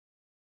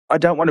I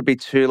don't want to be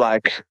too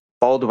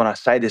bold when I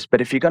say this, but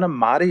if you're going to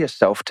martyr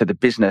yourself to the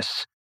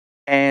business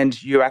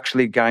and you're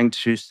actually going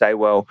to say,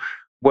 well,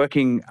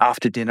 working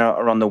after dinner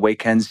or on the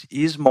weekends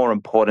is more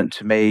important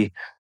to me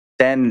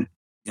than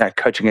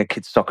coaching a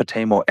kid's soccer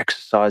team or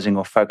exercising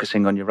or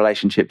focusing on your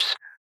relationships,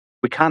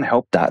 we can't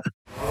help that.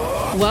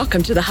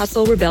 Welcome to the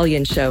Hustle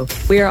Rebellion Show.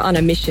 We are on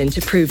a mission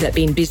to prove that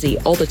being busy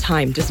all the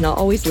time does not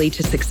always lead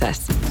to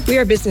success. We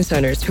are business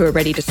owners who are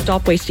ready to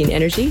stop wasting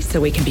energy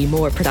so we can be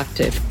more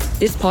productive.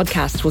 This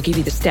podcast will give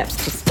you the steps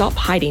to stop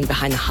hiding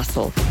behind the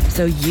hustle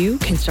so you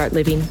can start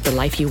living the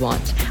life you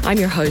want. I'm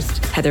your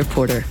host, Heather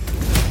Porter.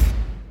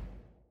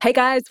 Hey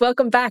guys,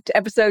 welcome back to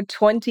episode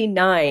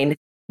 29.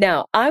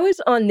 Now, I was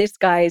on this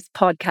guy's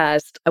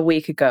podcast a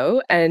week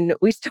ago and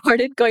we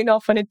started going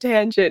off on a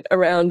tangent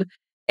around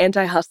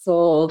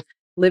anti-hustle,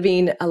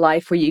 living a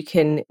life where you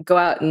can go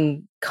out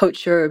and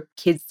coach your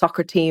kids'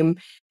 soccer team,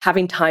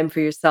 having time for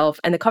yourself.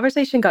 And the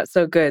conversation got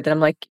so good that I'm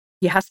like,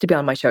 he has to be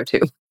on my show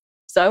too.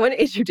 So I want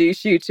to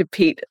introduce you to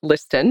Pete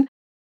Liston.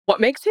 What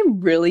makes him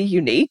really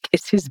unique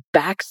is his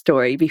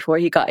backstory before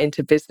he got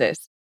into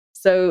business.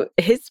 So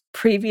his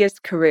previous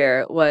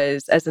career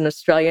was as an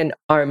Australian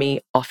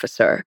Army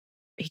officer.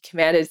 He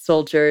commanded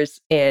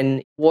soldiers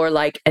in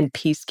warlike and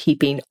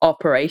peacekeeping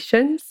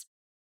operations.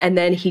 And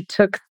then he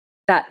took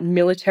that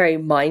military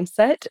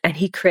mindset and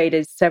he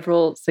created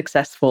several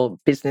successful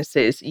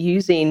businesses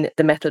using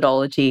the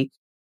methodology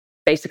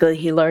basically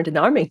he learned in the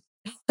Army.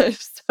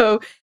 So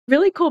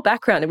really cool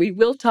background. And we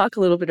will talk a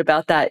little bit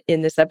about that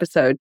in this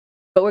episode.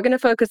 But we're going to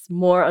focus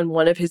more on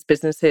one of his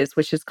businesses,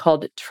 which is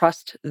called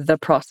Trust the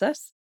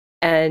Process.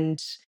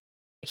 And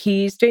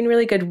he's doing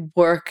really good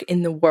work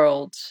in the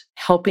world,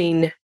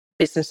 helping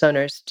business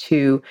owners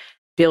to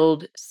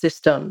build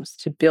systems,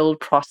 to build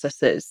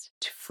processes,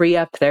 to free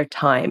up their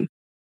time.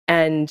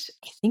 And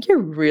I think you're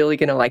really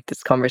going to like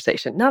this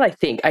conversation. Not I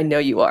think, I know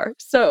you are.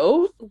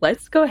 So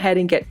let's go ahead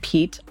and get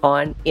Pete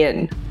on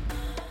in.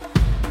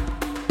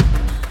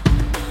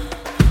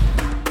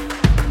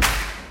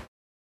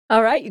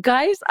 All right, you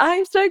guys,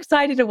 I'm so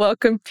excited to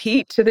welcome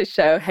Pete to the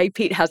show. Hey,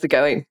 Pete, how's it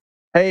going?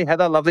 Hey,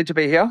 Heather, lovely to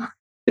be here.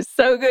 It's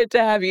so good to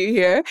have you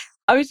here.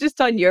 I was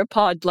just on your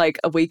pod like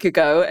a week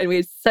ago and we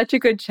had such a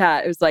good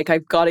chat. It was like,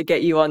 I've got to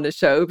get you on the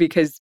show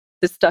because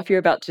the stuff you're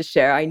about to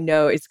share, I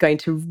know is going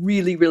to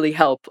really, really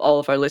help all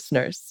of our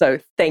listeners. So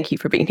thank you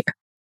for being here.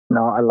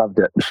 No, I loved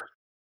it.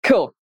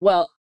 Cool.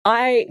 Well,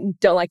 I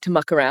don't like to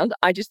muck around.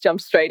 I just jump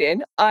straight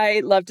in.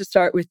 I love to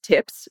start with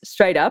tips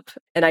straight up.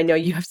 And I know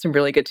you have some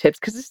really good tips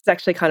because this is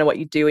actually kind of what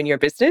you do in your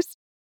business.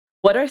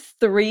 What are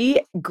 3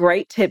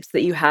 great tips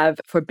that you have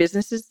for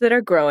businesses that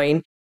are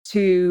growing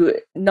to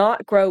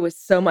not grow with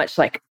so much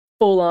like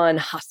full-on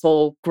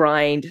hustle,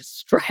 grind,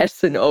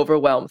 stress, and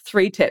overwhelm?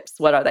 3 tips.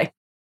 What are they?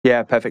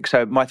 Yeah, perfect.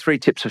 So my 3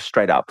 tips are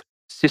straight up.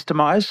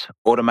 Systemize,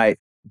 automate,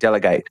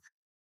 delegate.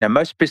 Now,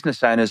 most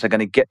business owners are going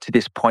to get to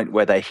this point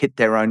where they hit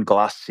their own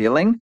glass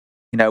ceiling,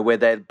 where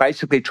they're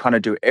basically trying to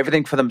do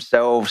everything for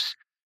themselves.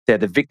 They're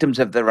the victims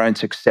of their own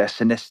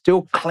success and they're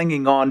still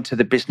clinging on to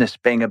the business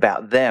being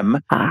about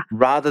them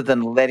rather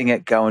than letting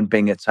it go and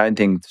being its own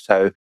thing.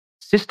 So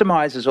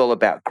systemize is all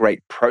about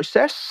great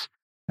process,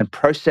 and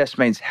process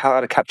means how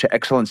to capture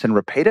excellence and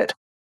repeat it.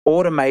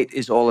 Automate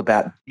is all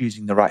about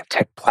using the right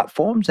tech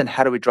platforms and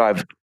how do we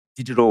drive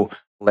digital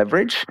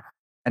leverage.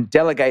 And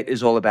delegate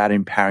is all about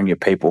empowering your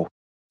people.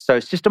 So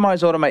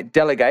systemize, automate,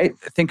 delegate.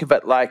 Think of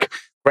it like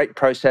great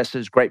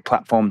processes, great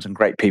platforms, and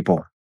great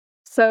people.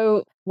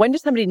 So when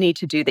does somebody need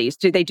to do these?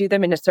 Do they do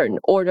them in a certain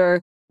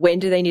order? When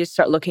do they need to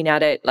start looking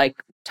at it?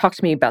 Like, talk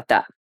to me about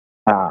that.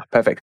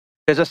 Perfect.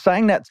 There's a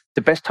saying that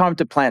the best time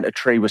to plant a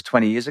tree was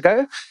 20 years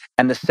ago,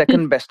 and the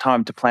second best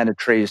time to plant a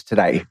tree is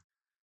today.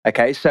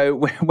 Okay, so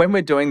when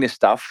we're doing this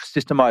stuff,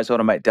 systemize,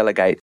 automate,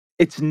 delegate,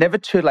 it's never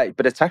too late,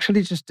 but it's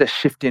actually just a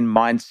shift in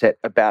mindset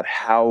about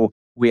how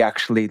we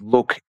actually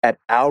look at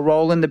our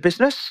role in the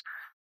business.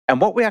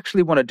 And what we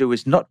actually want to do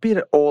is not be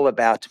at all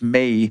about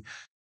me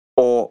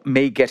or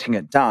me getting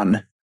it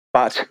done,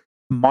 but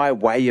my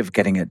way of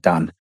getting it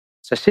done.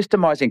 So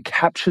systemizing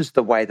captures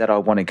the way that I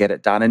want to get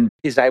it done and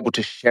is able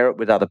to share it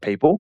with other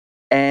people.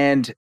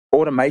 And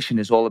automation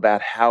is all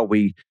about how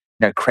we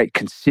create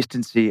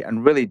consistency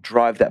and really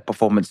drive that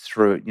performance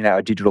through,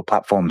 our digital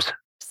platforms.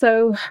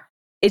 So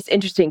it's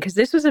interesting because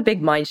this was a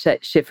big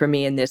mindset shift for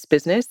me in this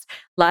business.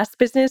 Last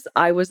business,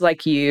 I was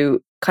like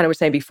you kind of were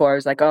saying before, I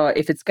was like, oh,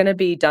 if it's going to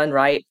be done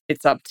right,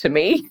 it's up to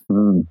me.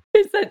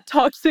 It's that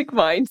toxic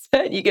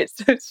mindset. You get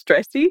so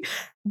stressy.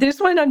 This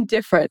one, I'm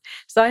different.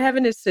 So I have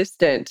an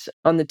assistant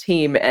on the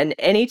team. And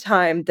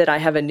anytime that I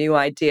have a new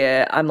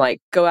idea, I'm like,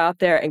 go out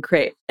there and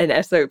create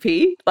an SOP,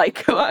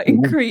 like go out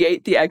and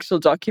create the actual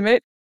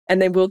document.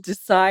 And then we'll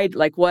decide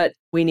like what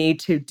we need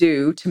to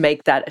do to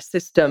make that a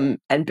system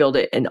and build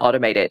it and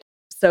automate it.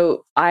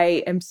 So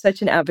I am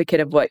such an advocate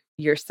of what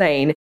you're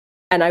saying.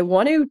 And I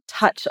want to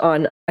touch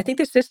on, I think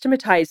the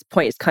systematized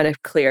point is kind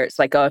of clear. It's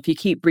like, oh, if you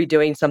keep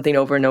redoing something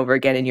over and over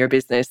again in your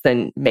business,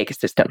 then make a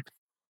system.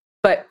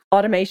 But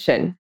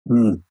automation,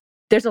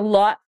 there's a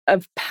lot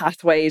of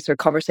pathways or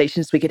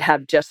conversations we could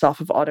have just off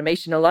of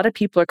automation. A lot of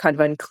people are kind of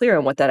unclear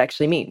on what that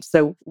actually means.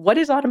 So what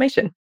is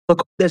automation?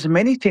 Look, there's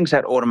many things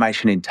that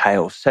automation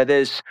entails. So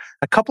there's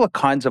a couple of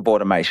kinds of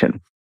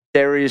automation.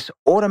 There is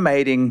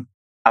automating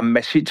a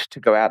message to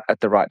go out at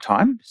the right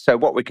time. So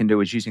what we can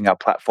do is using our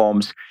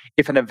platforms,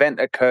 if an event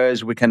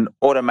occurs, we can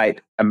automate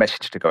a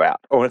message to go out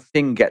or a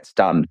thing gets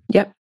done.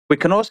 Yep. We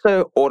can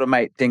also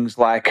automate things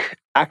like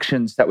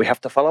actions that we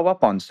have to follow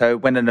up on. So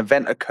when an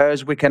event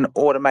occurs, we can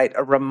automate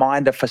a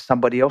reminder for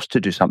somebody else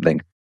to do something.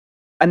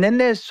 And then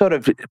there's sort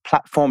of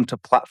platform to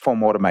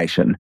platform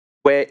automation,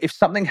 where if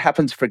something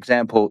happens, for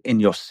example, in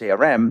your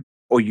CRM,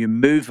 or you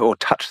move or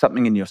touch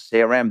something in your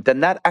CRM, then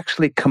that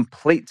actually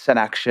completes an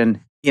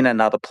action in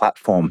another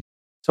platform.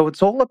 So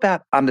it's all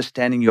about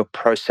understanding your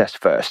process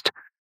first,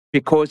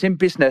 because in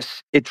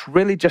business, it's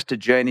really just a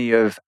journey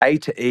of A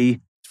to E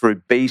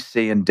through B,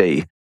 C, and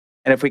D.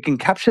 And if we can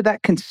capture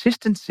that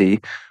consistency,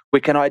 we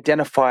can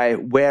identify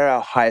where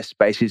our highest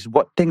space is,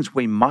 what things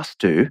we must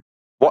do,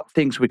 what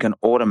things we can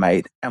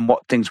automate, and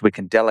what things we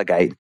can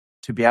delegate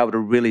to be able to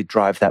really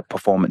drive that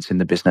performance in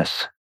the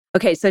business.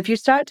 Okay, so if you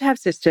start to have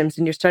systems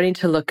and you're starting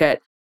to look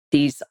at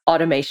these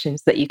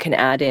automations that you can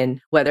add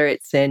in, whether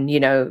it's in,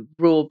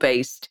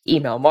 rule-based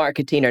email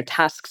marketing or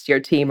tasks to your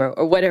team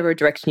or whatever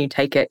direction you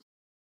take it,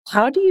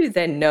 how do you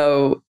then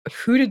know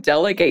who to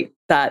delegate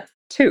that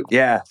to?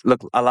 Yeah,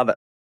 look, I love it.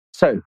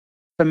 So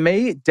for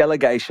me,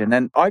 delegation,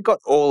 and I got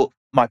all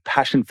my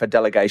passion for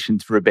delegation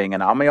through being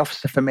an army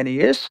officer for many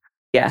years.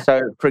 Yeah.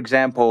 So, for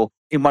example,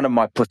 in one of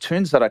my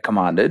platoons that I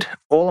commanded,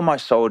 all of my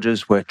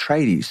soldiers were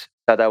tradies.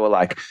 So they were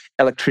like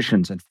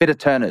electricians and fitter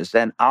turners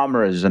and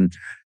armorers and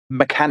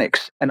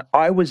mechanics. And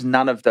I was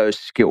none of those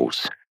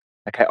skills.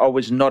 Okay, I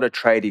was not a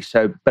tradie.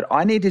 So, but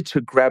I needed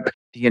to grab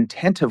the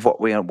intent of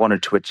what we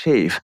wanted to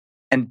achieve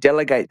and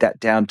delegate that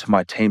down to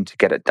my team to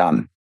get it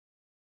done.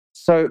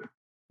 So,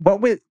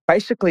 what we're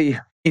basically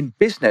in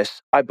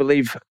business, I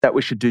believe that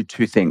we should do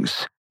two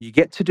things. You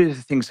get to do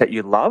the things that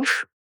you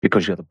love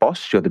because you're the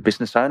boss, you're the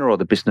business owner or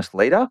the business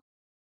leader,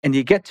 and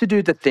you get to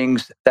do the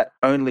things that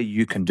only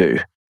you can do,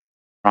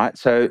 right?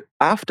 So,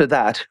 after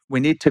that, we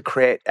need to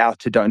create our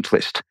to don't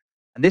list.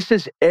 And this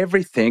is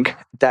everything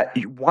that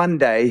one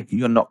day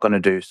you're not going to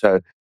do. So,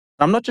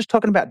 I'm not just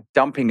talking about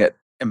dumping it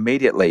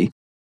immediately,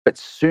 but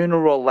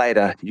sooner or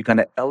later, you're going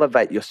to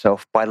elevate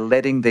yourself by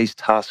letting these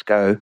tasks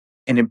go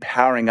and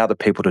empowering other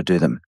people to do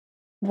them.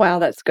 Wow,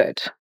 that's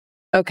good.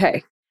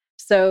 Okay.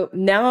 So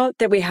now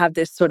that we have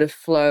this sort of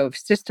flow of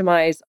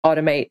systemize,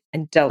 automate,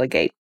 and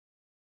delegate,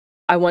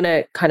 I want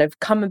to kind of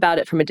come about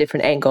it from a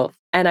different angle.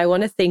 And I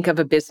want to think of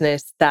a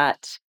business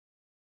that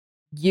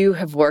you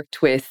have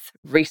worked with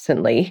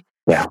recently.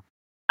 Yeah.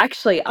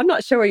 Actually, I'm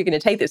not sure where you're going to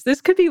take this.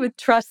 This could be with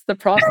Trust the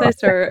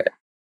Process or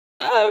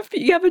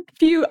you have a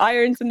few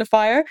irons in the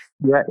fire.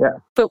 Yeah.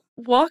 But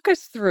walk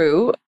us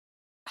through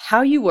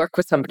how you work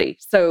with somebody.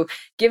 So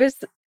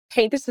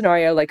paint the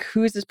scenario, like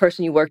who's this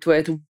person you worked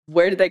with?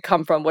 Where did they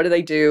come from? What do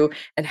they do?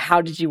 And how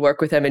did you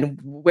work with them? And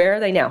where are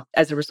they now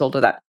as a result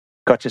of that?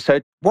 Gotcha. So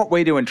what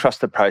we do in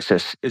Trust the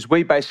Process is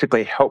we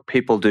basically help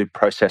people do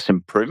process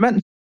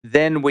improvement.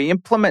 Then we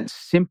implement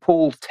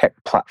simple tech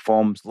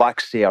platforms like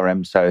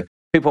CRM. So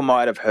people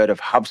might have heard of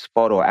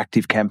HubSpot or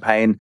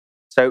ActiveCampaign.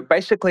 So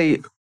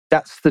basically,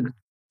 that's the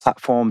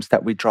platforms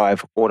that we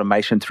drive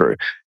automation through.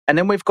 And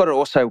then we've got an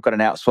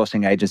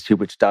outsourcing agency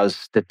which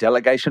does the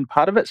delegation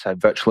part of it, so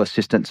virtual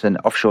assistants and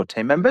offshore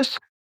team members.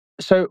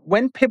 So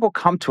when people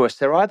come to us,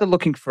 they're either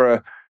looking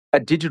for a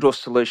digital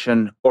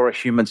solution or a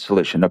human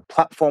solution, a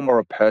platform or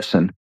a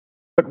person.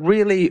 But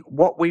really,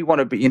 what we want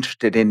to be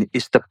interested in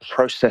is the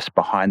process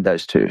behind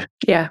those two.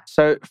 Yeah.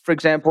 So, for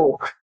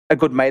example, a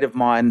good mate of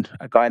mine,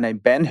 a guy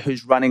named Ben,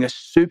 who's running a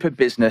super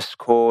business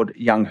called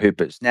Young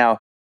Hoopers. Now,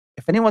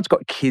 if anyone's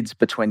got kids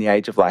between the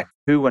age of like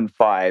 2 and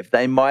 5,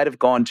 they might have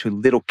gone to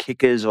Little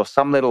Kickers or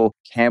some little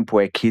camp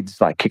where kids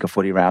like kick a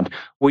footy around.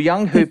 Well,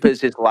 Young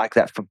Hoopers is like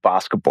that for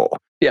basketball.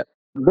 Yeah.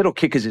 Little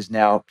Kickers is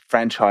now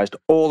franchised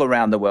all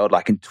around the world,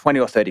 like in 20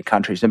 or 30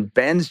 countries. And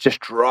Ben's just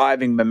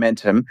driving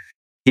momentum.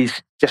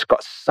 He's just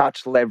got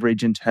such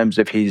leverage in terms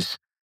of his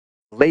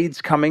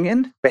leads coming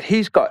in, but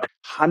he's got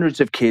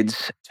hundreds of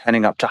kids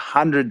turning up to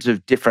hundreds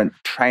of different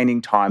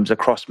training times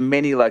across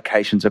many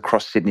locations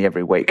across Sydney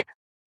every week.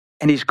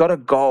 And he's got a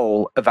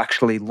goal of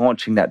actually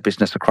launching that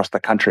business across the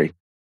country.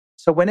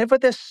 So whenever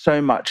there's so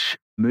much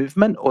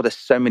movement or there's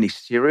so many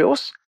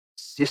serials,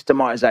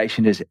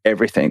 systemization is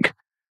everything.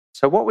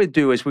 So what we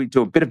do is we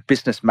do a bit of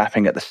business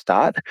mapping at the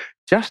start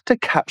just to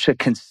capture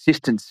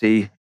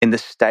consistency in the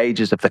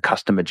stages of the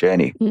customer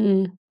journey.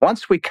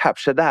 Once we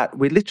capture that,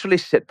 we literally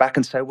sit back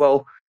and say,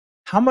 well,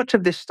 how much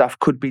of this stuff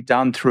could be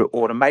done through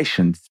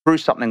automation, through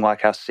something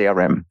like our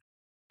CRM?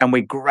 And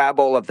we grab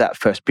all of that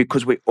first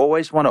because we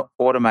always want to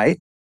automate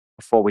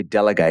before we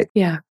delegate.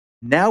 Yeah.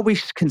 Now we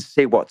can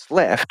see what's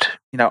left.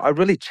 I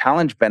really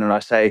challenge Ben and I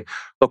say,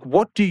 look,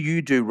 what do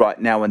you do right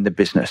now in the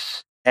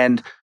business?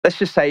 And let's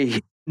just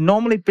say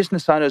normally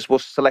business owners will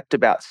select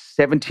about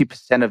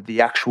 70% of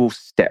the actual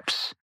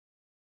steps.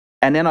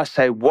 And then I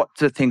say, what's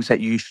the things that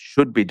you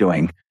should be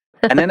doing?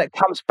 And then it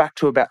comes back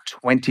to about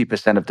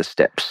 20% of the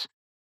steps.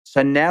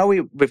 So now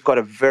we've got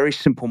a very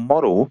simple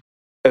model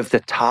of the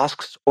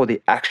tasks or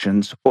the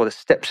actions or the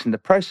steps in the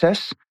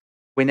process.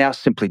 We now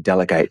simply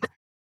delegate.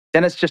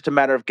 Then it's just a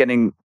matter of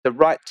getting the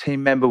right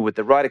team member with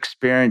the right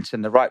experience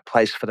in the right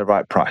place for the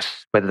right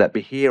price, whether that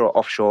be here or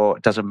offshore,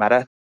 it doesn't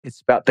matter.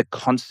 It's about the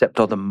concept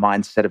or the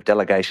mindset of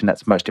delegation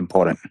that's most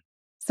important.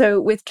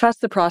 So with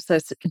Trust the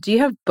Process, do you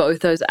have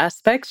both those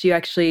aspects? You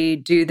actually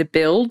do the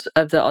build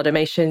of the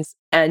automations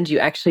and you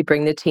actually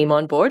bring the team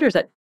on board, or is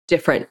that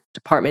different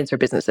departments or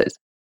businesses?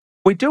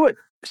 We do it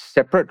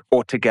separate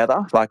or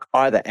together, like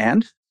either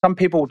and. Some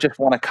people just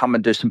want to come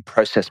and do some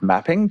process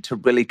mapping to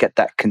really get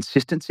that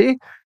consistency.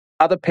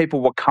 Other people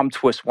will come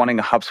to us wanting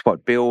a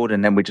HubSpot build,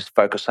 and then we just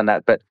focus on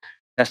that. But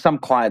some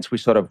clients, we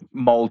sort of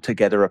mold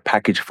together a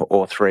package for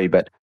all three.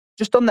 But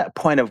just on that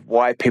point of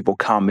why people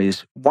come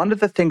is one of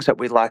the things that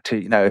we like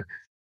to,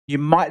 you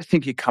might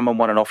think you come and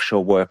want an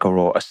offshore worker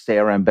or a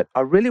CRM, but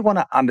I really want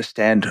to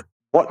understand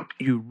what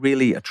you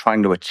really are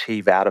trying to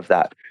achieve out of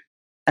that.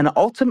 And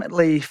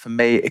ultimately, for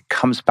me, it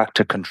comes back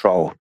to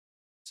control.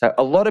 So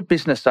a lot of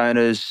business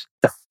owners,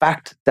 the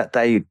fact that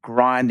they're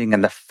grinding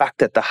and the fact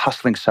that they're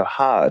hustling so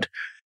hard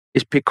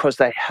is because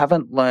they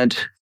haven't learned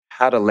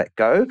how to let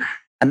go.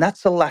 And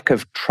that's a lack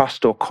of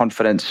trust or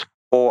confidence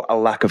or a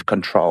lack of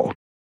control.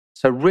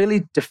 So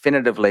really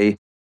definitively,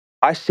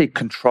 I see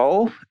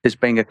control as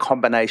being a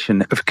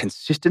combination of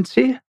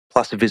consistency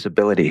plus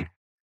visibility.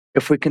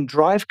 If we can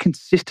drive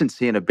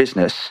consistency in a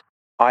business,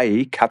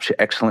 i.e. capture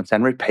excellence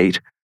and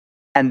repeat,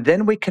 and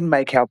then we can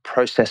make our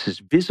processes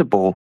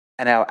visible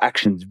and our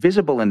actions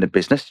visible in the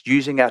business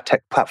using our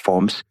tech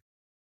platforms,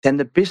 then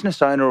the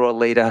business owner or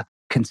leader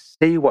can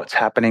see what's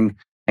happening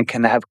and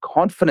can have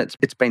confidence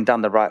it's been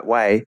done the right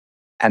way.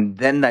 And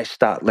then they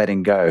start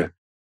letting go.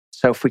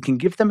 So if we can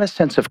give them a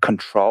sense of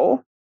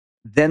control,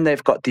 then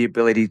they've got the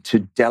ability to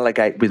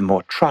delegate with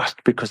more trust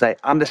because they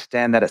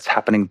understand that it's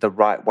happening the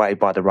right way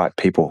by the right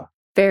people.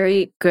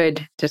 Very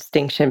good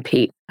distinction,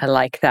 Pete. I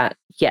like that.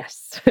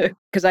 Yes.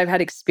 Because I've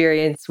had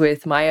experience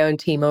with my own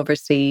team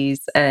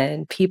overseas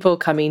and people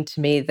coming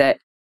to me that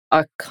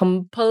are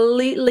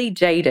completely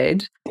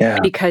jaded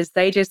because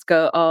they just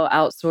go, oh,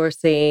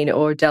 outsourcing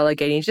or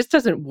delegating just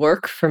doesn't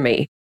work for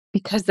me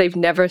because they've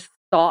never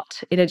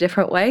thought in a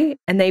different way.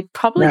 And they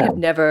probably have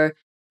never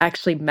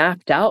actually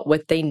mapped out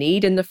what they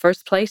need in the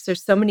first place.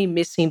 There's so many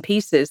missing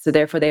pieces. So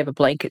therefore they have a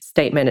blanket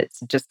statement. It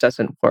just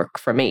doesn't work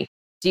for me.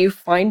 Do you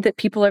find that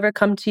people ever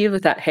come to you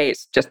with that, hey,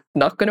 it's just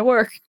not going to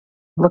work?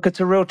 Look,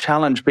 it's a real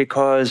challenge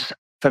because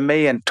for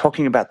me, and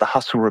talking about the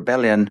hustle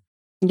rebellion,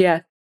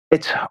 I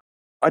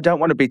don't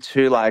want to be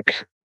too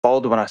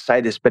bold when I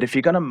say this, but if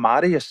you're going to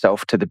martyr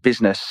yourself to the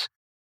business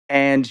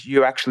and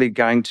you're actually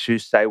going to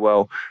say,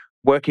 well,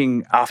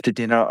 working after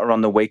dinner or on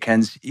the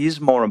weekends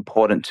is more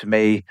important to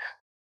me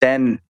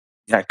than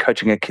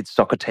coaching a kid's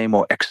soccer team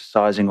or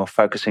exercising or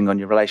focusing on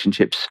your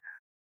relationships,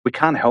 we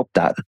can't help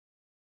that.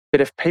 But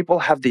if people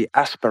have the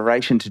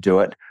aspiration to do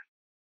it,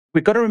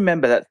 we've got to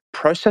remember that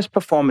process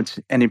performance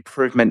and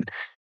improvement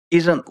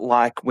isn't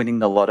like winning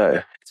the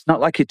lotto. It's not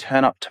like you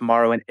turn up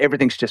tomorrow and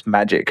everything's just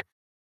magic.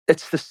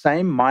 It's the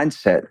same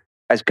mindset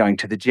as going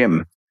to the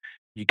gym.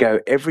 You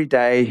go every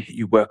day,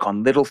 you work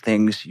on little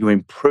things, you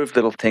improve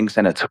little things,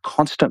 and it's a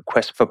constant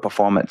quest for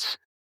performance.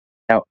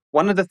 Now,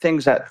 one of the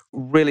things that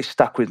really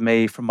stuck with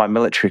me from my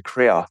military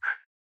career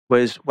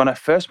was when I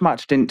first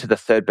marched into the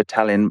 3rd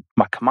Battalion,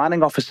 my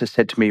commanding officer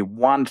said to me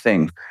one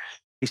thing.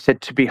 He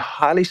said, to be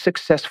highly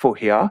successful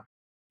here,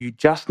 you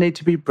just need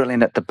to be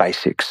brilliant at the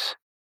basics.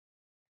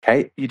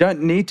 Okay? You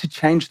don't need to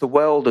change the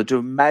world or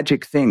do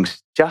magic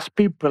things. Just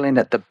be brilliant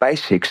at the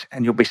basics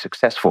and you'll be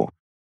successful.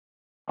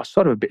 I was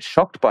sort of a bit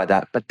shocked by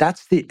that, but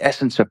that's the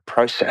essence of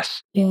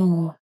process.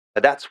 Yeah.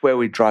 That's where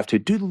we drive to.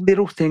 Do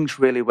little things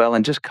really well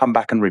and just come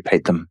back and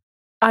repeat them.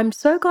 I'm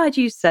so glad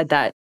you said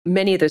that.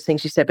 Many of those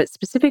things you said, but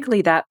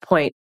specifically that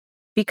point,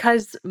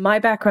 because my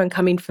background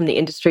coming from the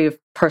industry of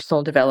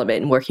personal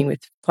development and working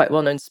with quite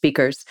well-known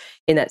speakers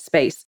in that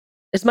space,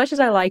 as much as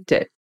I liked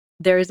it,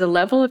 there is a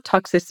level of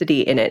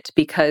toxicity in it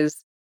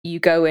because you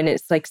go and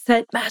it's like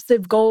set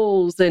massive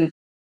goals and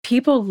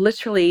people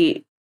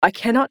literally, I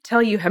cannot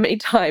tell you how many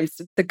times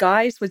the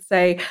guys would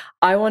say,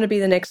 I want to be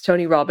the next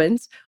Tony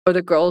Robbins, or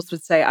the girls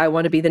would say, I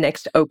want to be the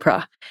next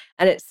Oprah.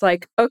 And it's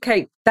like,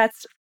 okay,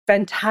 that's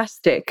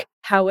fantastic.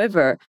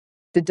 However,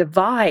 the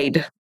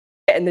divide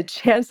and the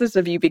chances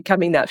of you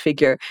becoming that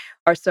figure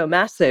are so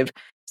massive.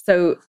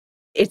 So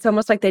it's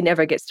almost like they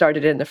never get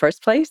started in the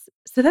first place.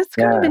 So that's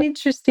kind of an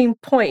interesting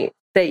point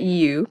that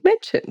you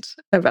mentioned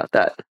about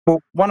that. Well,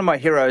 one of my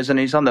heroes, and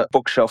he's on the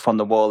bookshelf on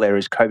the wall there,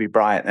 is Kobe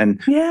Bryant.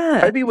 And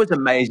Kobe was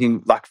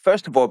amazing,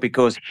 first of all,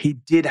 because he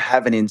did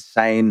have an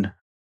insane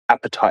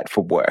appetite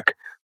for work.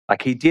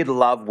 He did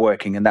love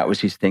working, and that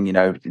was his thing,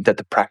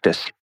 the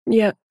practice.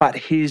 Yeah. But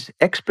his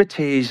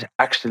expertise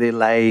actually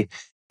lay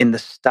in the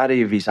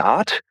study of his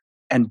art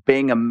and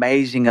being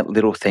amazing at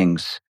little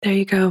things. There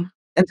you go.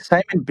 And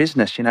same in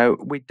business,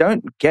 we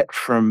don't get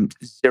from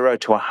 0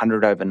 to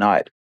 100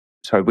 overnight.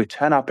 So we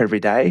turn up every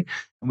day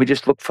and we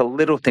just look for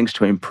little things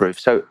to improve.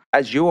 So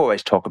as you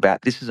always talk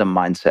about, this is a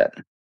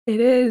mindset. It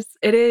is.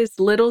 It is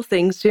little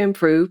things to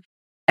improve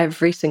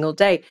every single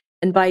day.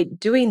 And by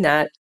doing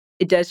that,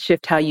 it does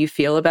shift how you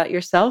feel about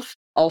yourself.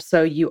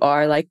 Also, you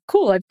are like,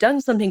 cool, I've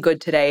done something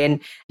good today. And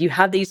you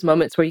have these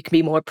moments where you can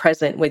be more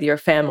present with your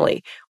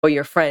family or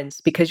your friends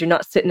because you're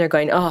not sitting there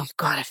going, oh,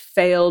 God, I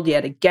failed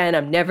yet again.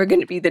 I'm never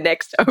going to be the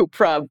next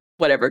Oprah,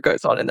 whatever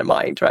goes on in their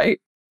mind, right?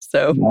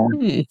 So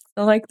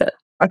I like that.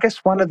 I guess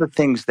one of the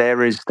things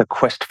there is the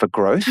quest for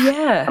growth.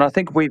 Yeah. And I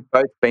think we've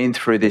both been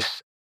through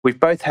this. We've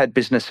both had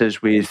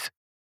businesses with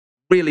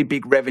really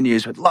big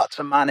revenues, with lots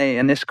of money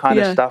and this kind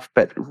of stuff.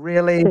 But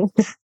really,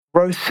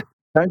 growth,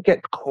 don't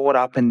get caught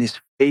up in this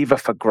fever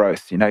for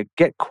growth.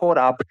 Get caught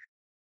up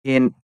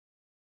in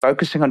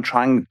focusing on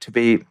trying to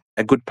be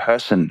a good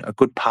person, a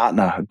good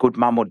partner, a good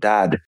mum or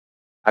dad,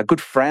 a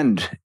good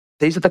friend.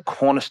 These are the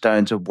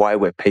cornerstones of why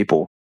we're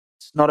people.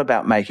 It's not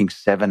about making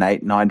 7,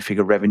 8,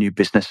 9-figure revenue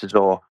businesses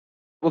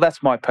well,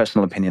 that's my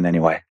personal opinion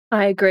anyway.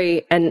 I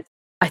agree. And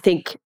I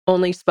think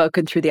only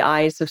spoken through the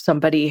eyes of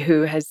somebody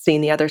who has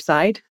seen the other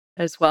side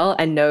as well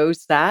and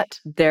knows that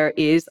there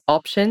is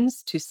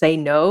options to say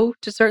no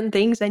to certain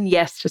things and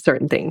yes to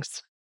certain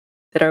things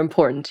that are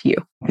important to you.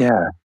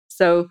 Yeah.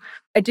 So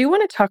I do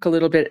want to talk a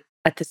little bit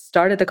at the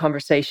start of the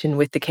conversation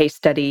with the case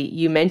study.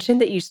 You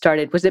mentioned that you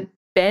started, was it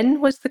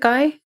Ben was the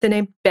guy? The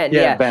name Ben?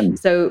 Yeah, Ben.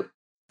 So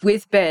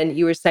with Ben,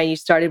 you were saying you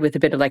started with a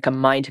bit of like a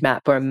mind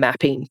map or a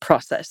mapping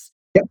process.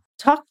 Yep.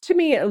 Talk to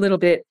me a little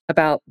bit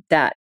about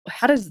that.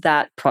 How does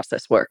that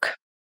process work?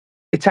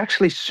 It's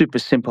actually super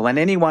simple, and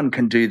anyone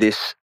can do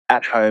this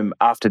at home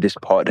after this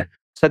pod.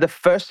 So the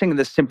first thing,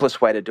 the simplest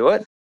way to do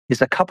it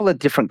is a couple of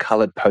different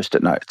colored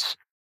Post-it notes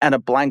and a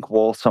blank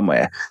wall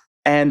somewhere.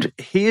 And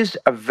here's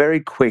a very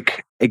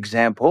quick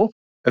example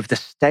of the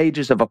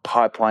stages of a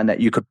pipeline that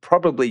you could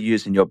probably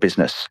use in your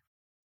business.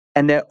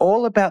 And they're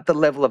all about the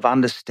level of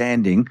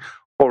understanding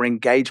or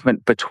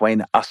engagement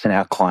between us and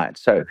our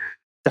clients. So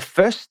the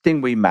first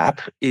thing we map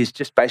is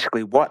just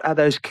basically what are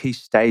those key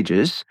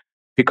stages,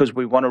 because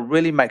we want to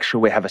really make sure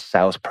we have a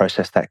sales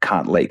process that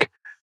can't leak.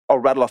 I'll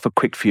rattle off a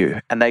quick few,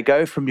 and they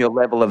go from your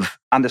level of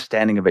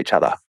understanding of each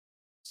other.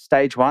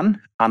 Stage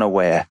 1,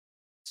 unaware.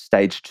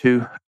 Stage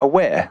 2,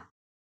 aware.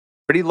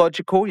 Pretty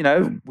logical,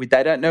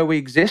 they don't know we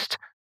exist,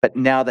 but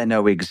now they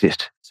know we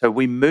exist. So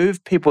we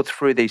move people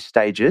through these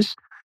stages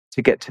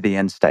to get to the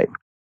end state.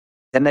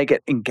 Then they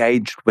get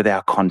engaged with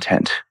our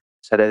content.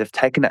 So they've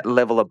taken that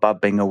level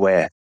above being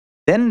aware.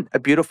 Then a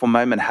beautiful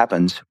moment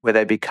happens where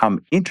they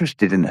become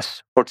interested in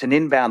us, or it's an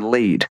inbound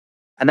lead.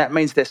 And that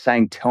means they're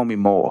saying, tell me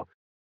more.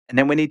 And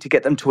then we need to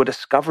get them to a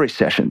discovery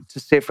session to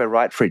see if we're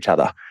right for each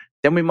other.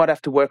 Then we might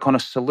have to work on a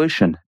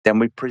solution. Then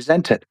we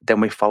present it. Then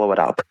we follow it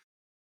up.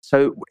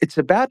 So it's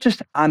about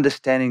just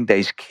understanding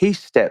these key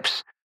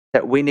steps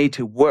that we need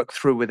to work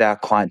through with our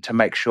client to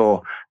make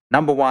sure,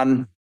 number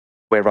one,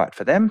 we're right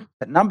for them,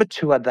 but number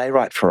two, are they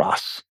right for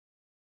us?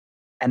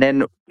 And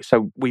then,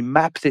 so we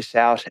map this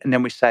out and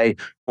then we say,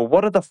 well,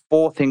 what are the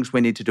 4 things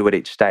we need to do at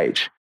each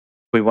stage?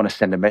 Do we want to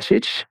send a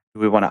message? Do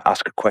we want to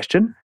ask a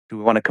question? Do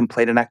we want to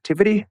complete an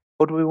activity?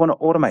 Or do we want to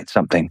automate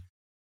something?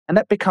 And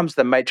that becomes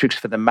the matrix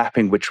for the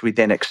mapping, which we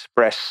then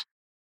express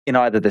in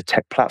either the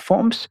tech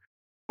platforms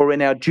or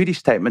in our duty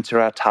statements or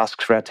our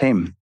tasks for our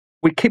team.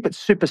 We keep it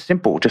super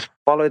simple. Just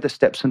follow the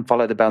steps and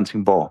follow the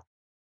bouncing ball.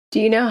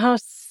 Do you know how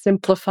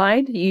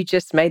simplified you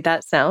just made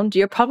that sound?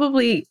 You're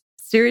probably,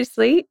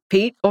 seriously,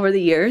 Pete, over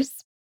the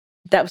years,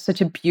 that was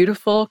such a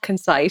beautiful,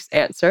 concise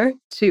answer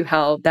to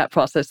how that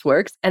process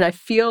works. And I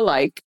feel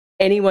like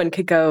anyone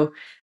could go,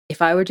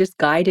 if I were just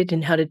guided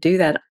in how to do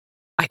that,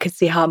 I could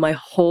see how my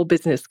whole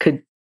business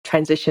could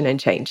transition and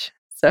change.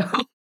 So,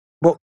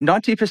 well,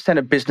 90%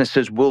 of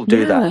businesses will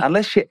do that,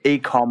 unless you're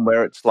e-com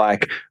where it's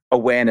like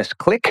awareness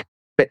click.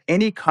 But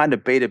any kind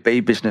of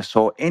B2B business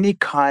or any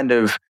kind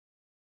of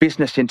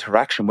business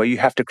interaction where you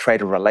have to create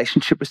a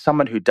relationship with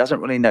someone who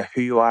doesn't really know who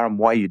you are and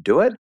why you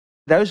do it,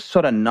 those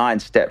sort of 9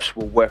 steps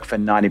will work for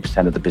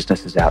 90% of the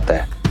businesses out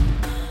there.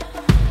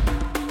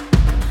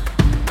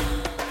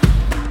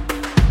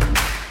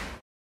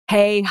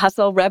 Hey,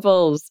 Hustle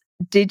Rebels.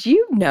 Did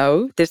you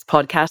know this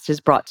podcast is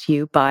brought to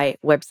you by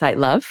Website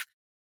Love?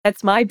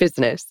 That's my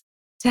business.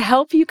 To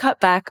help you cut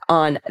back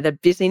on the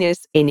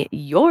busyness in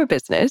your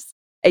business,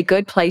 a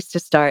good place to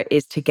start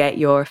is to get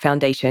your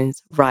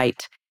foundations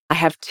right. I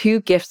have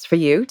 2 gifts for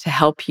you to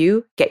help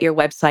you get your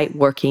website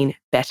working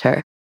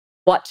better.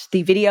 Watch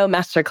the video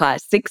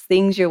masterclass, 6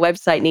 things your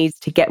website needs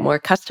to get more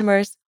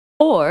customers,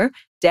 or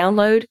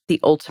download the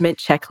ultimate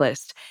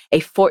checklist,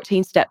 a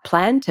 14-step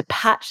plan to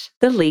patch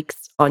the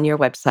leaks on your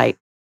website.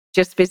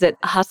 Just visit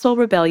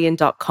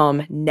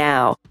hustlerebellion.com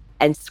now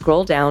and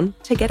scroll down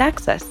to get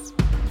access.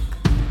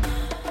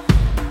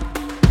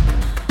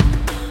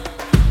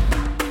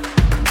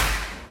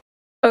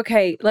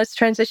 Okay, let's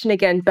transition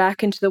again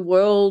back into the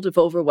world of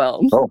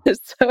overwhelm. Oh.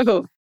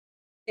 So,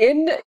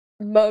 in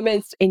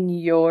moments in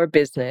your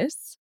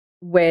business,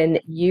 when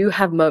you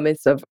have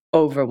moments of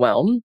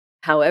overwhelm,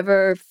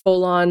 however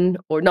full on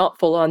or not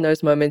full on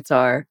those moments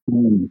are,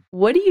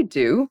 what do you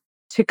do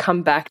to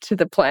come back to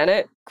the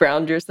planet,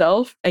 ground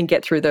yourself, and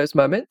get through those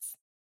moments?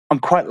 I'm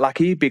quite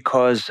lucky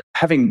because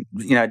having,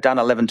 done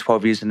 11,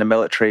 12 years in the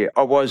military,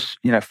 I was,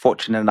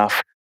 fortunate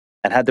enough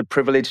and had the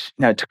privilege,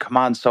 to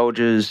command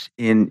soldiers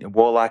in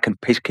warlike and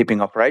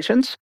peacekeeping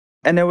operations.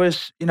 And there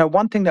was,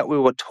 one thing that we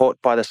were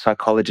taught by the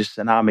psychologists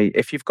in Army,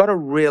 if you've got a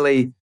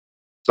really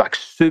like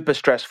super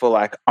stressful,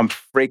 like I'm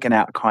freaking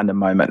out kind of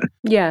moment,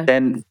 Yeah.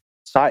 then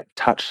sight,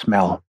 touch,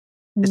 smell.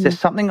 Is there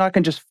something I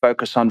can just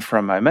focus on for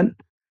a moment?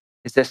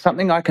 Is there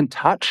something I can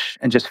touch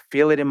and just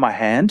feel it in my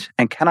hand?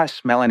 And can I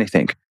smell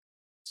anything?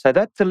 So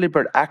that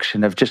deliberate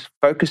action of just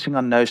focusing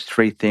on those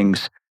three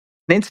things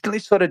can instantly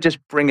sort of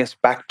just bring us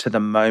back to the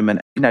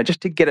moment,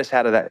 just to get us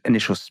out of that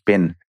initial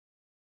spin.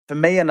 For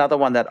me, another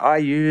one that I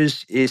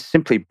use is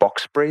simply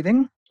box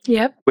breathing,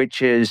 Yep.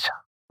 which is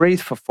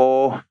breathe for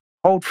 4,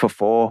 hold for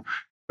 4,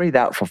 breathe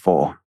out for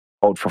 4,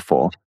 hold for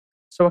 4.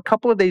 So a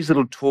couple of these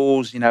little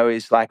tools,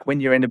 is like when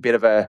you're in a bit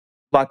of a,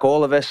 like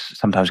all of us,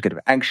 sometimes get a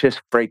bit anxious,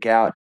 freak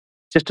out,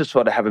 just to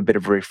sort of have a bit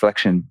of a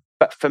reflection.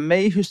 But for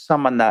me, who's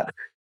someone that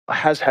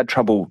has had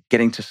trouble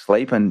getting to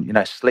sleep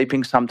and,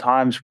 sleeping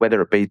sometimes,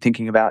 whether it be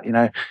thinking about,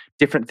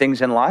 different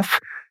things in life,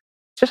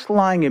 just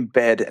lying in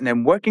bed and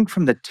then working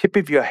from the tip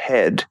of your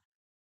head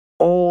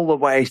all the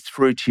way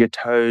through to your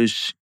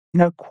toes,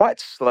 quite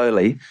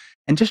slowly,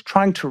 and just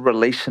trying to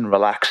release and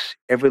relax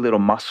every little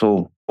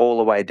muscle all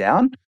the way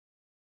down.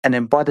 And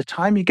then by the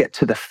time you get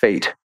to the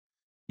feet,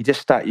 you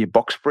just start your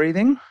box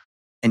breathing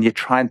and you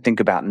try and think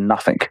about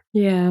nothing.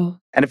 Yeah.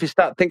 And if you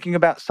start thinking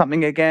about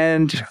something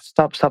again, just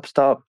stop, stop,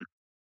 stop.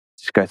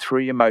 Just go through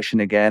your motion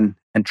again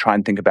and try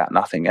and think about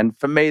nothing. And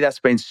for me, that's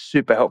been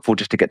super helpful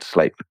just to get to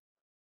sleep.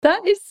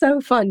 That is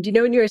so fun. Do you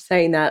know, when you were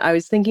saying that, I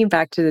was thinking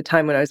back to the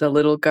time when I was a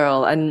little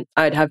girl and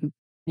I'd have,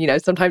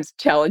 sometimes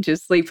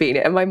challenges sleeping.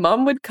 And my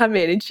mom would come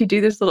in and she'd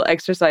do this little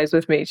exercise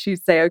with me.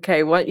 She'd say, okay,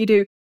 I want you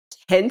to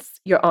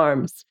tense your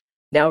arms.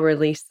 Now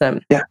release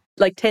them. Yeah.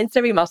 Like tense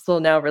every muscle,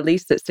 now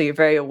release it. So you're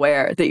very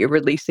aware that you're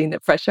releasing the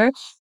pressure.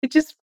 It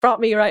just brought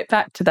me right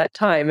back to that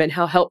time and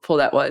how helpful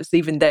that was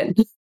even then.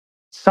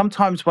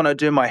 Sometimes when I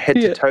do my head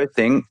to toe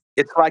thing,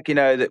 it's like,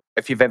 that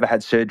if you've ever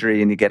had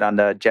surgery and you get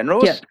under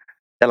generals,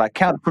 they're like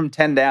count from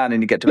 10 down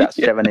and you get to about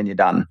 7 and you're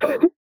done.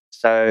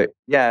 So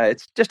yeah,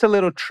 it's just a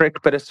little trick,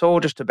 but it's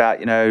all just about,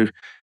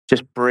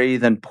 just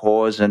breathe and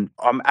pause. And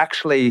I'm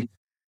actually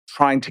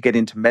trying to get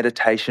into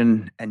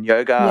meditation and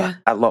yoga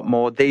a lot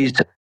more. These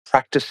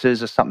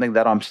practices are something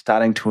that I'm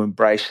starting to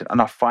embrace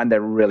and I find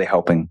they're really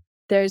helping.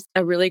 There's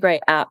a really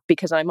great app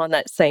because I'm on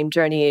that same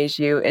journey as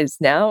you is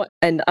now.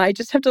 And I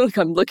just have to look,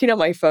 I'm looking on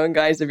my phone,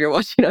 guys, if you're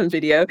watching on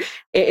video.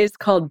 It is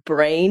called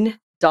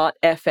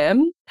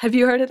brain.fm. Have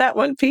you heard of that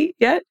one, Pete,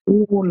 yet?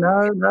 Oh,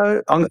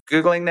 no. I'm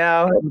Googling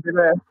now.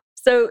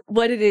 So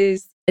what it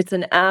is, it's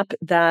an app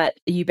that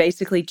you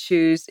basically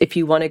choose if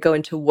you want to go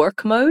into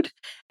work mode,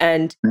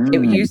 and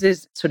it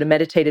uses sort of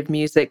meditative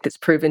music that's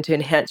proven to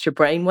enhance your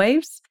brain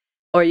waves,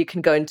 or you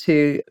can go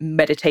into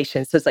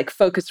meditation. So it's like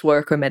focused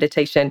work or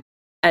meditation.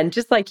 And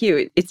just like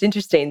you, it's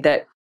interesting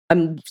that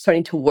I'm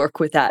starting to work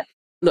with that.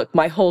 Look,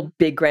 my whole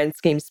big grand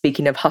scheme,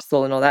 speaking of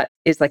hustle and all that,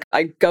 is like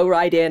I go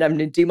right in, I'm going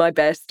to do my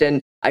best.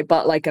 And I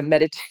bought like a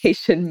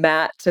meditation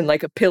mat and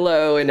like a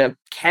pillow and a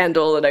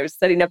candle. And I was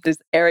setting up this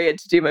area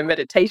to do my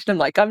meditation. I'm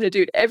like, I'm going to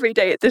do it every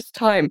day at this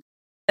time.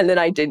 And then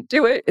I didn't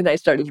do it. And I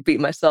started to beat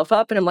myself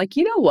up. And I'm like,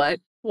 you know what?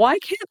 Why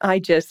can't I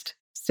just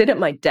sit at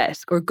my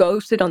desk or go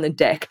sit on the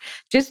deck?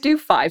 Just do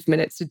 5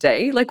 minutes a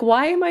day. Like,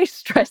 why am I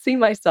stressing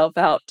myself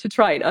out to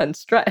try and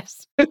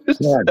unstress?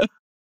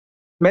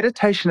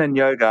 Meditation and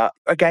yoga,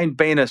 again,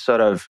 being a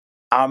sort of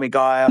army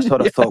guy, I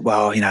sort of thought,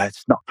 well,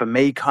 it's not for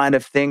me kind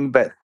of thing,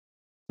 but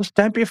just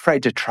don't be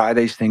afraid to try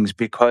these things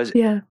because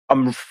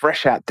I'm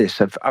fresh at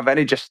this. I've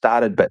only just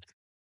started, but,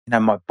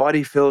 my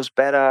body feels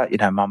better.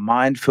 My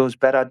mind feels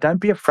better.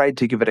 Don't be afraid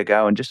to give it a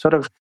go and just sort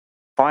of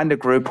find a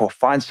group or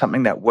find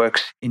something that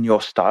works in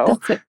your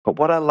style. But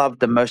what I love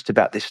the most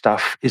about this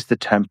stuff is the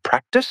term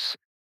practice.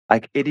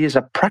 Like it is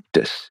a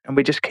practice and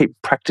we just keep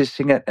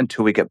practicing it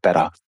until we get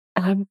better.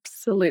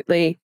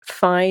 Absolutely.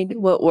 Find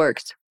what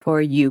works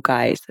for you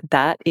guys.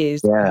 That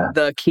is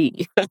the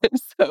key.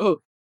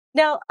 So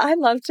now I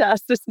love to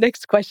ask this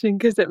next question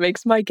because it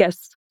makes my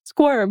guests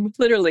squirm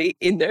literally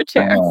in their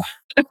chair.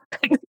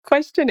 The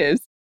question is,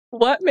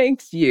 what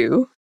makes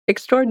you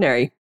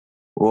extraordinary?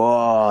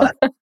 Whoa,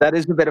 that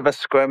is a bit of a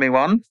squirmy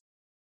one.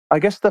 I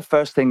guess the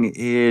first thing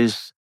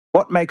is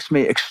what makes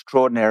me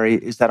extraordinary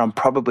is that I'm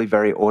probably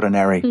very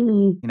ordinary.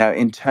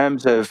 In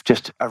terms of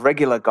just a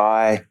regular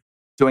guy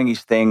doing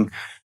his thing.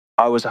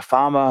 I was a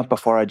farmer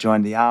before I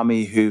joined the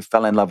army who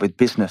fell in love with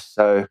business.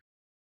 So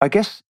I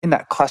guess in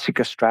that classic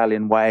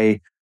Australian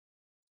way,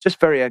 just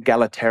very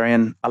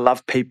egalitarian. I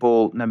love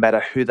people no matter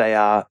who they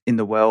are in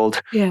the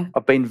world.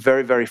 I've been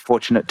very, very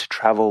fortunate to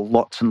travel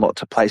lots and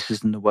lots of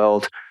places in the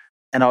world.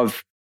 And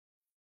I've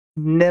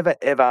never,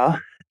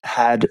 ever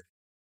had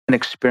an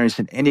experience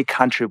in any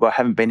country where I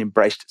haven't been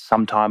embraced at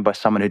some time by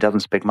someone who doesn't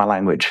speak my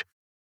language.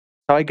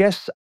 So I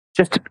guess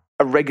just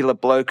a regular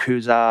bloke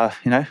who's,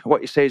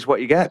 what you see is what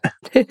you get.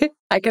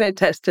 I can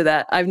attest to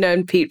that. I've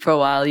known Pete for a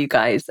while, you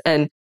guys,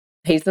 and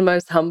he's the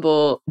most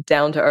humble,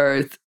 down to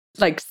earth,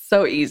 like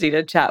so easy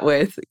to chat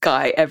with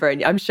guy ever.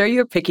 And I'm sure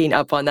you're picking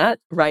up on that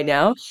right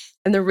now.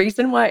 And the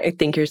reason why I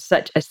think you're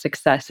such a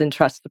success and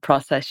trust the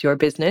process, your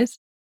business,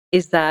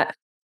 is that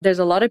there's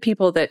a lot of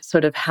people that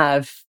sort of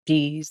have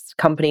these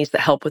companies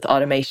that help with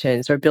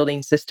automations or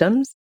building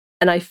systems.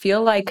 And I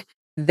feel like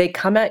they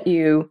come at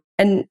you,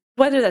 and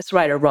whether that's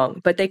right or wrong,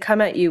 but they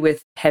come at you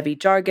with heavy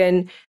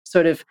jargon,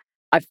 sort of,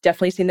 I've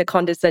definitely seen the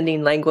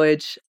condescending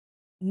language,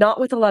 not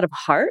with a lot of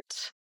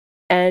heart.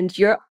 And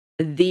you're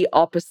the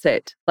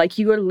opposite. Like,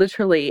 you are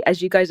literally,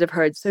 as you guys have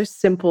heard, so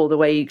simple the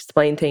way you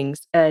explain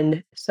things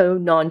and so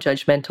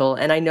non-judgmental.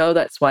 And I know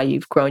that's why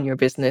you've grown your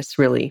business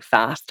really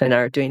fast and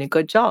are doing a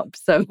good job.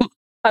 So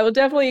I will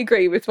definitely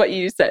agree with what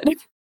you said.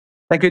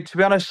 Thank you. To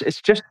be honest,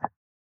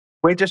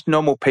 we're just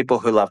normal people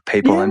who love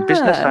people. And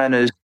business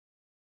owners,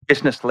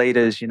 business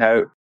leaders,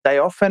 they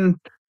often,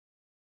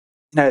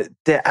 they're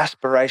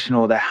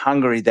aspirational, they're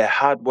hungry, they're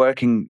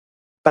hardworking,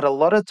 but a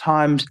lot of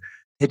times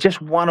they're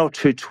just one or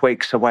two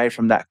tweaks away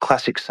from that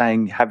classic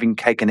saying, having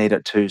cake and eat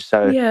it too.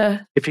 So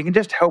if you can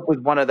just help with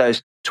one of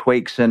those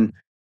tweaks and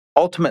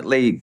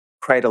ultimately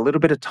create a little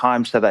bit of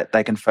time so that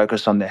they can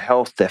focus on their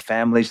health, their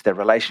families, their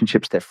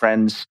relationships, their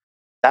friends,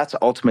 that's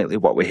ultimately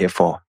what we're here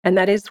for. And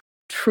that is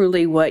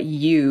truly what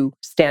you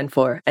stand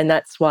for. And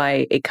that's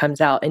why it comes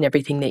out in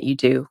everything that you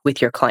do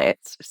with your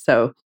clients.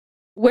 So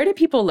where do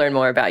people learn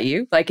more about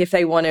you? Like, if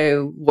they want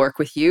to work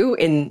with you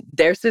in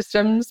their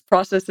systems,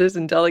 processes,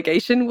 and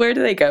delegation, where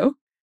do they go?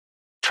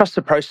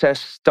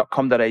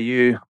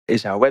 Trusttheprocess.com.au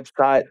is our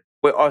website.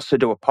 We also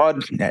do a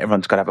pod.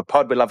 Everyone's got to have a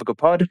pod. We love a good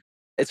pod.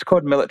 It's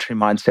called Military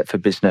Mindset for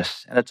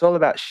Business. And it's all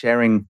about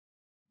sharing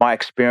my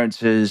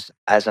experiences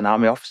as an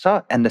Army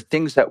officer and the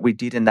things that we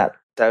did in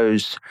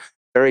those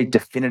very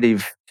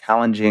definitive,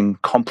 challenging,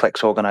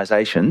 complex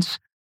organizations,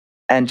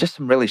 and just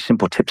some really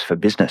simple tips for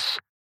business.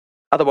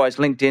 Otherwise,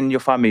 LinkedIn, you'll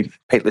find me,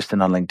 Pete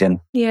Liston, on LinkedIn.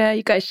 Yeah,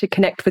 you guys should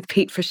connect with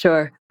Pete for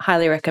sure.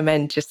 Highly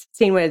recommend just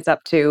seeing what he's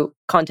up to,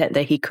 content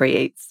that he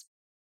creates.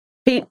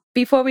 Pete,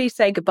 before we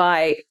say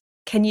goodbye,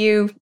 can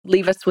you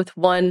leave us with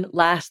one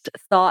last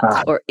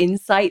thought or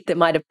insight that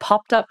might have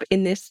popped up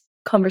in this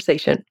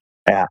conversation?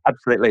 Yeah,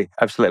 absolutely.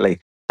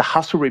 Absolutely. The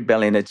Hustle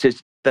Rebellion, it's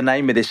just, the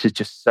name of this is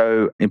just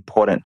so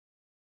important.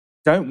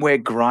 Don't wear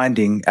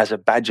grinding as a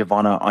badge of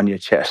honor on your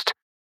chest.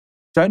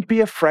 Don't be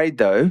afraid,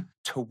 though,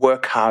 to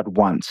work hard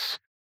once.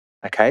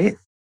 Okay?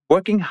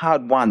 Working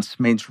hard once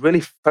means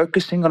really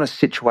focusing on a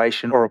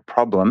situation or a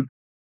problem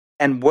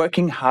and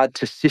working hard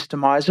to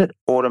systemize it,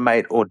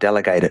 automate, or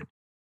delegate it.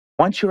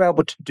 Once you're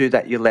able to do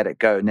that, you let it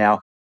go. Now,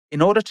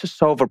 in order to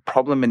solve a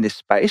problem in this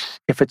space,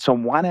 if it's a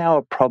 1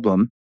 hour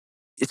problem,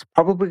 it's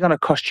probably going to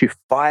cost you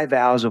 5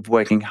 hours of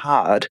working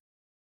hard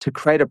to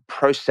create a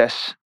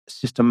process,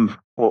 system,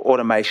 or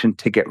automation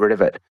to get rid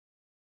of it.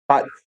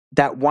 But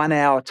that 1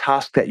 hour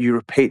task that you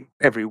repeat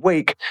every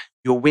week,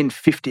 you'll win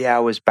 50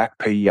 hours back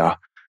per year.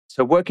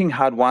 So working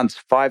hard once,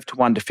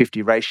 5:1 to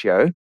 50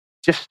 ratio,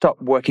 just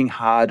stop working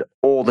hard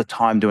all the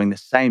time doing the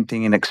same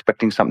thing and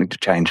expecting something to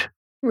change.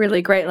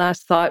 Really great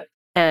last thought.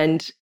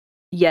 And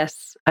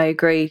yes, I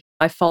agree.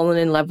 I've fallen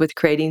in love with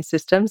creating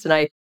systems, and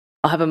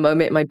I'll have a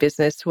moment in my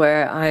business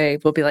where I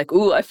will be like,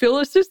 ooh, I feel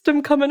a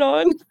system coming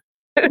on.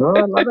 Oh,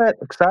 I love it.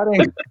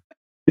 Exciting.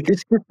 It's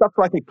just stuff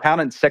like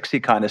accountant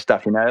sexy kind of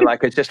stuff,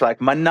 like it's just like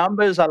my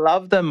numbers, I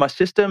love them. My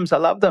systems, I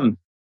love them.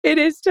 It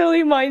is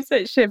totally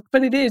mindset shift,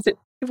 but it is.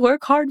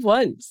 Work hard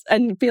once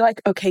and be like,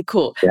 okay,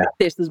 cool. Yeah.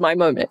 This is my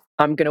moment.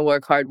 I'm going to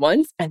work hard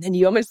once. And then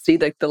you almost see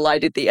like the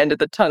light at the end of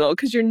the tunnel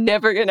because you're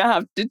never going to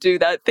have to do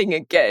that thing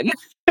again.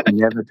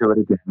 Never do it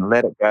again.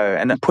 Let it go.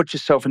 And then put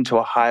yourself into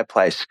a higher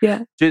place.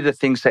 Yeah. Do the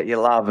things that you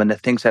love and the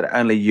things that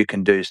only you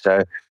can do.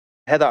 So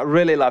Heather, I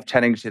really love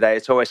chatting today.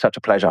 It's always such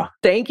a pleasure.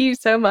 Thank you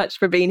so much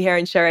for being here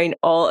and sharing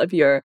all of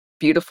your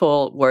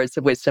beautiful words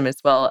of wisdom as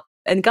well.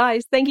 And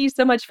guys, thank you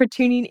so much for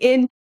tuning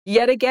in.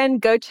 Yet again,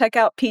 go check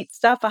out Pete's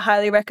stuff. I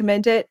highly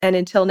recommend it. And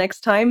until next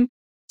time,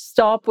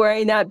 stop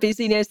wearing that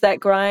busyness, that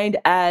grind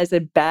as a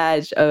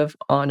badge of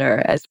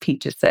honor, as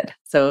Pete just said.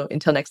 So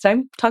until next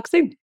time, talk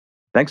soon.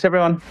 Thanks,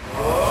 everyone.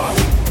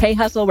 Hey,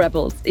 Hustle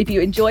Rebels. If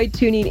you enjoyed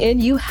tuning in,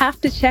 you have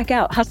to check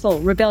out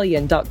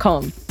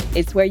hustlerebellion.com.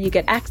 It's where you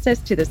get access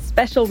to the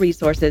special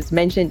resources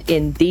mentioned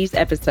in these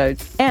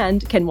episodes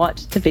and can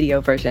watch the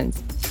video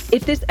versions.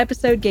 If this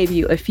episode gave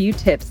you a few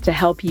tips to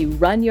help you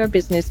run your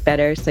business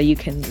better so you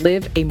can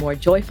live a more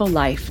joyful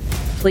life,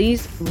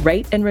 please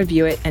rate and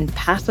review it and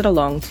pass it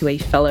along to a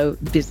fellow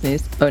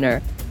business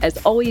owner.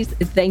 As always,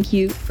 thank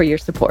you for your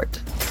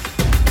support.